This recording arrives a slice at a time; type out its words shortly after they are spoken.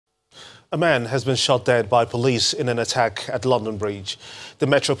A man has been shot dead by police in an attack at London Bridge. The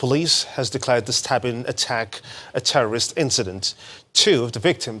Metro Police has declared the stabbing attack a terrorist incident. 2 of the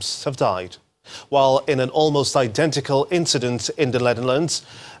victims have died. While in an almost identical incident in the Netherlands,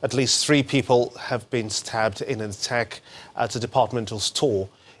 at least 3 people have been stabbed in an attack at a departmental store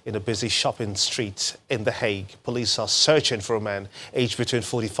in a busy shopping street in The Hague. Police are searching for a man aged between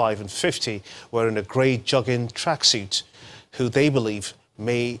 45 and 50 wearing a grey jogging tracksuit who they believe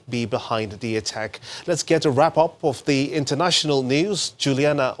may be behind the attack. Let's get a wrap-up of the international news.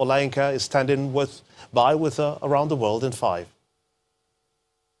 Juliana Olayenka is standing by with Around the World in 5.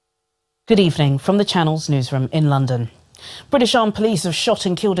 Good evening from the Channel's newsroom in London. British armed police have shot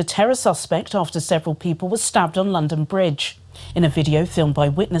and killed a terror suspect after several people were stabbed on London Bridge. In a video filmed by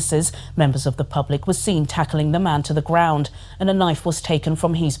witnesses, members of the public were seen tackling the man to the ground and a knife was taken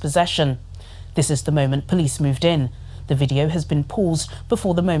from his possession. This is the moment police moved in. The video has been paused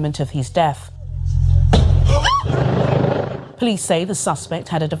before the moment of his death. Police say the suspect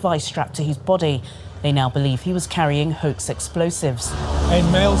had a device strapped to his body. They now believe he was carrying hoax explosives. A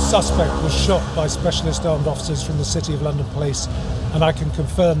male suspect was shot by specialist armed officers from the City of London Police, and I can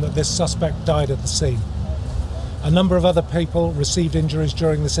confirm that this suspect died at the scene. A number of other people received injuries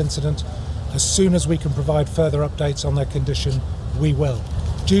during this incident. As soon as we can provide further updates on their condition, we will.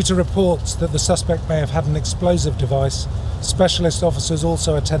 Due to reports that the suspect may have had an explosive device, specialist officers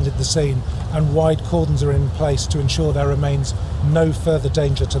also attended the scene and wide cordons are in place to ensure there remains no further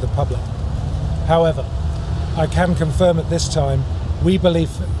danger to the public. However, I can confirm at this time, we believe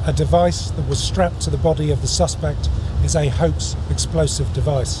a device that was strapped to the body of the suspect is a hoax explosive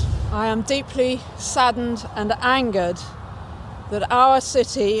device. I am deeply saddened and angered that our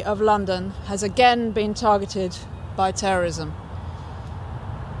city of London has again been targeted by terrorism.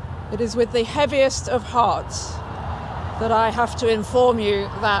 It is with the heaviest of hearts that I have to inform you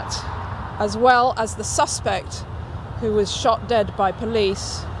that, as well as the suspect who was shot dead by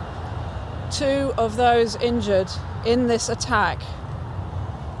police, 2 of those injured in this attack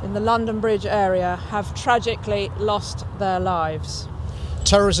in the London Bridge area have tragically lost their lives.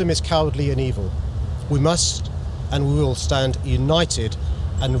 Terrorism is cowardly and evil. We must and we will stand united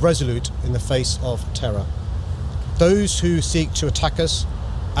and resolute in the face of terror. Those who seek to attack us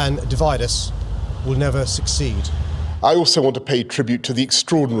and divide us will never succeed. I also want to pay tribute to the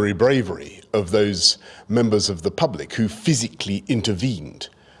extraordinary bravery of those members of the public who physically intervened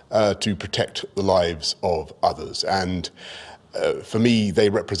to protect the lives of others. And for me, they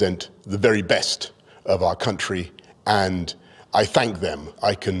represent the very best of our country, and I thank them.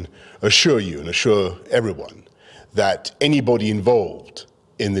 I can assure you and assure everyone that anybody involved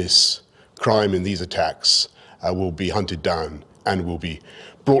in this crime, in these attacks, will be hunted down and will be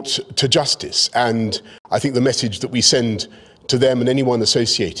brought to justice. And I think the message that we send to them and anyone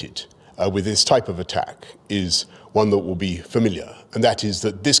associated with this type of attack is one that will be familiar, and that is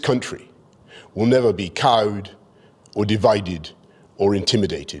that this country will never be cowed or divided or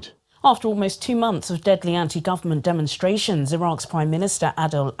intimidated. After almost 2 months of deadly anti-government demonstrations, Iraq's Prime Minister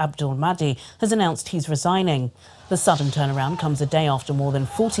Adel Abdul Mahdi has announced he's resigning. The sudden turnaround comes a day after more than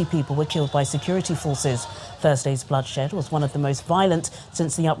 40 people were killed by security forces. Thursday's bloodshed was one of the most violent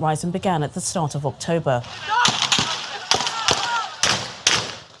since the uprising began at the start of October.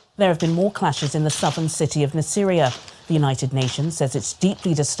 There have been more clashes in the southern city of Nasiriyah. The United Nations says it's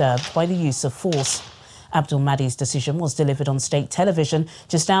deeply disturbed by the use of force. Abdul Mahdi's decision was delivered on state television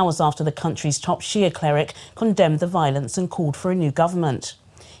just hours after the country's top Shia cleric condemned the violence and called for a new government.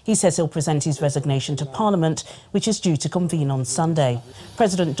 He says he'll present his resignation to Parliament, which is due to convene on Sunday.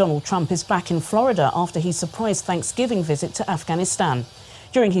 President Donald Trump is back in Florida after his surprise Thanksgiving visit to Afghanistan.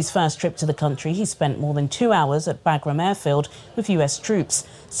 During his first trip to the country, he spent more than 2 hours at Bagram Airfield with US troops,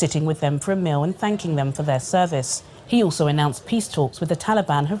 sitting with them for a meal and thanking them for their service. He also announced peace talks with the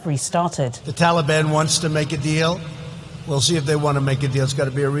Taliban have restarted. The Taliban wants to make a deal. We'll see if they want to make a deal. It's got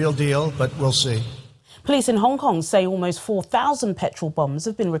to be a real deal, but we'll see. Police in Hong Kong say almost 4,000 petrol bombs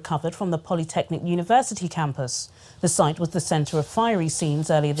have been recovered from the Polytechnic University campus. The site was the centre of fiery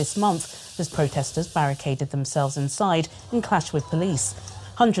scenes earlier this month as protesters barricaded themselves inside and clashed with police.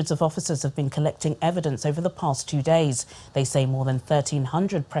 Hundreds of officers have been collecting evidence over the past 2 days. They say more than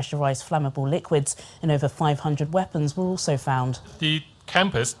 1,300 pressurised flammable liquids and over 500 weapons were also found. The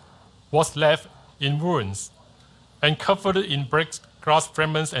campus was left in ruins and covered in bricks, glass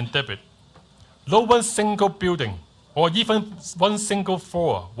fragments and debris. No one single building or even one single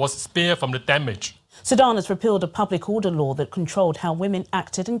floor was spared from the damage. Sudan has repealed a public order law that controlled how women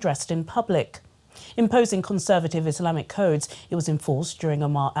acted and dressed in public. Imposing conservative Islamic codes, it was enforced during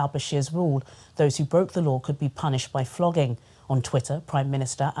Omar al-Bashir's rule. Those who broke the law could be punished by flogging. On Twitter, Prime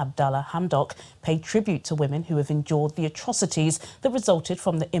Minister Abdallah Hamdok paid tribute to women who have endured the atrocities that resulted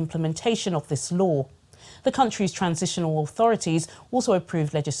from the implementation of this law. The country's transitional authorities also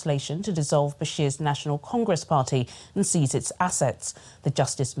approved legislation to dissolve Bashir's National Congress Party and seize its assets. The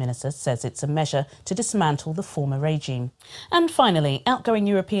Justice Minister says it's a measure to dismantle the former regime. And finally, outgoing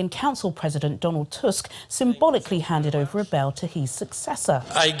European Council President Donald Tusk symbolically handed over a bell to his successor.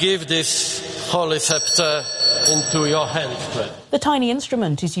 I give this holy scepter into your hands, Claire. The tiny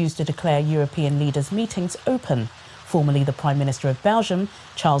instrument is used to declare European leaders' meetings open. Formerly the Prime Minister of Belgium,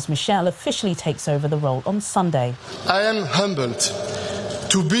 Charles Michel officially takes over the role on Sunday. I am humbled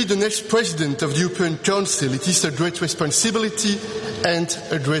to be the next President of the European Council. It is a great responsibility and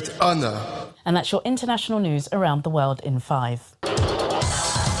a great honour. And that's your international news around the world in 5.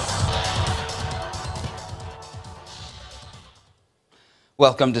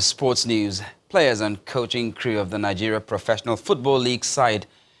 Welcome to Sports News. Players and coaching crew of the Nigeria Professional Football League side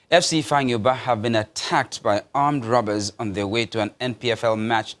FC Ifeanyi Ubah have been attacked by armed robbers on their way to an NPFL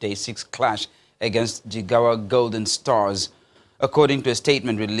Match Day 6 clash against Jigawa Golden Stars. According to a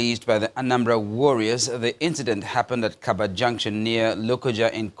statement released by the Anambra Warriors, the incident happened at Kaba Junction near Lokoja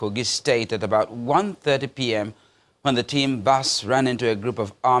in Kogi State at about 1:30 p.m. when the team bus ran into a group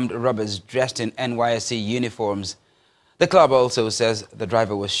of armed robbers dressed in NYSC uniforms. The club also says the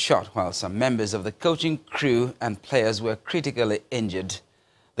driver was shot while some members of the coaching crew and players were critically injured.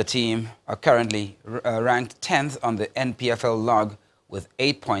 The team are currently ranked 10th on the NPFL log with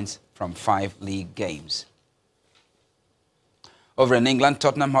 8 points from 5 league games. Over in England,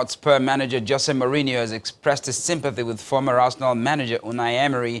 Tottenham Hotspur manager Jose Mourinho has expressed his sympathy with former Arsenal manager Unai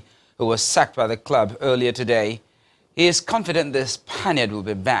Emery, who was sacked by the club earlier today. He is confident the Spaniard will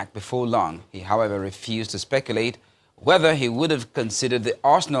be back before long. He, however, refused to speculate whether he would have considered the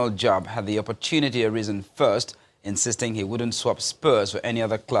Arsenal job had the opportunity arisen first, insisting he wouldn't swap Spurs for any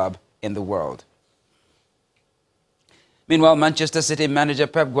other club in the world. Meanwhile, Manchester City manager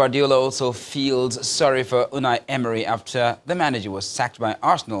Pep Guardiola also feels sorry for Unai Emery after the manager was sacked by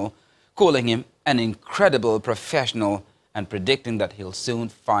Arsenal, calling him an incredible professional and predicting that he'll soon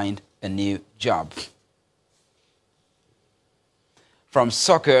find a new job. From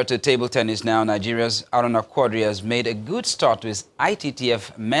soccer to table tennis now, Nigeria's Aruna Quadri has made a good start to his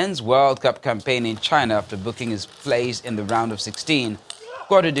ITTF Men's World Cup campaign in China after booking his place in the round of 16.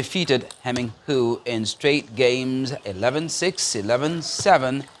 Quadri defeated Hemming Hu in straight games 11-6,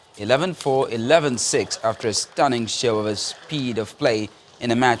 11-7, 11-4, 11-6 after a stunning show of his speed of play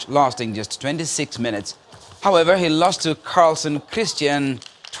in a match lasting just 26 minutes. However, he lost to Carlson Christian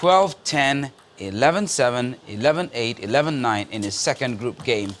 12-10, 11-7, 11-8, 11-9 in his second group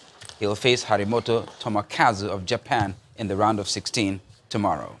game. He'll face Harimoto Tomakazu of Japan in the round of 16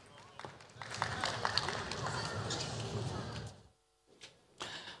 tomorrow.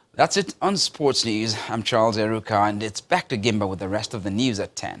 That's it on Sports News. I'm Charles Eruka, and it's back to Gimba with the rest of the news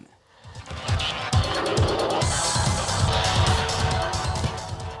at 10.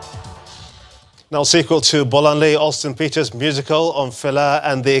 Now, sequel to Bolanle Austin Peters' musical on Fela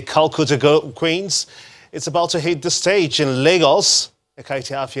and the Calcutta Queens. It's about to hit the stage in Lagos.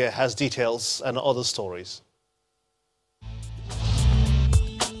 Ekaite Afia has details and other stories.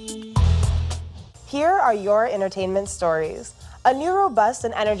 Here are your entertainment stories. A new, robust,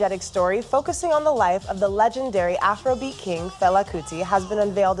 and energetic story focusing on the life of the legendary Afrobeat king Fela Kuti has been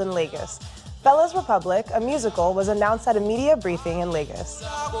unveiled in Lagos. Fela's Republic, a musical, was announced at a media briefing in Lagos.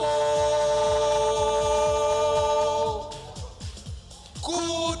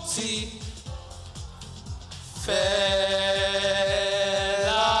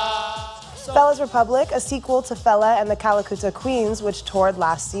 Fela's Republic, a sequel to Fela and the Calcutta Queens, which toured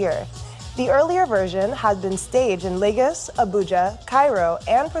last year. The earlier version had been staged in Lagos, Abuja, Cairo,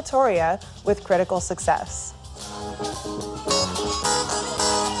 and Pretoria with critical success.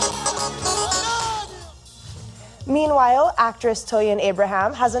 Meanwhile, actress Toyin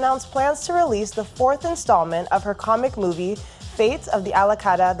Abraham has announced plans to release the 4th installment of her comic movie, Fate of the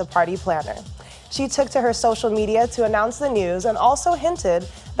Alakada, the Party Planner. She took to her social media to announce the news and also hinted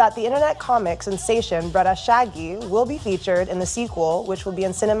that the internet comic sensation Brother Shaggy will be featured in the sequel, which will be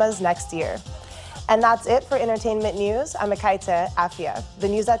in cinemas next year. And that's it for entertainment news. I'm Ekaite Afia. The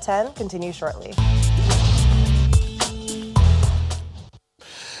news at 10 continues shortly.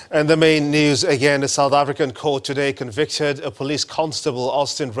 And the main news again, the South African court today convicted a police constable,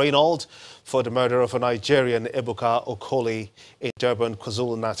 Austin Reynolds, for the murder of a Nigerian, Ebuka Okoli, in Durban,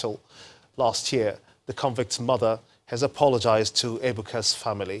 KwaZulu-Natal. Last year, the convict's mother has apologized to Ebuka's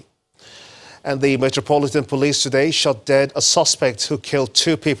family. And the Metropolitan Police today shot dead a suspect who killed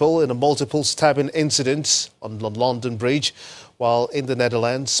 2 people in a multiple stabbing incident on the London Bridge, while in the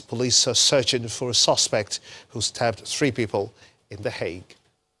Netherlands, police are searching for a suspect who stabbed 3 people in The Hague.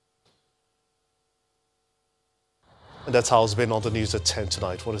 And that's how it's been on the news at 10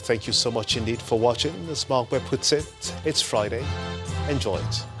 tonight. I want to thank you so much indeed for watching. As Mark Webb puts it, it's Friday. Enjoy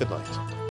it. Good night.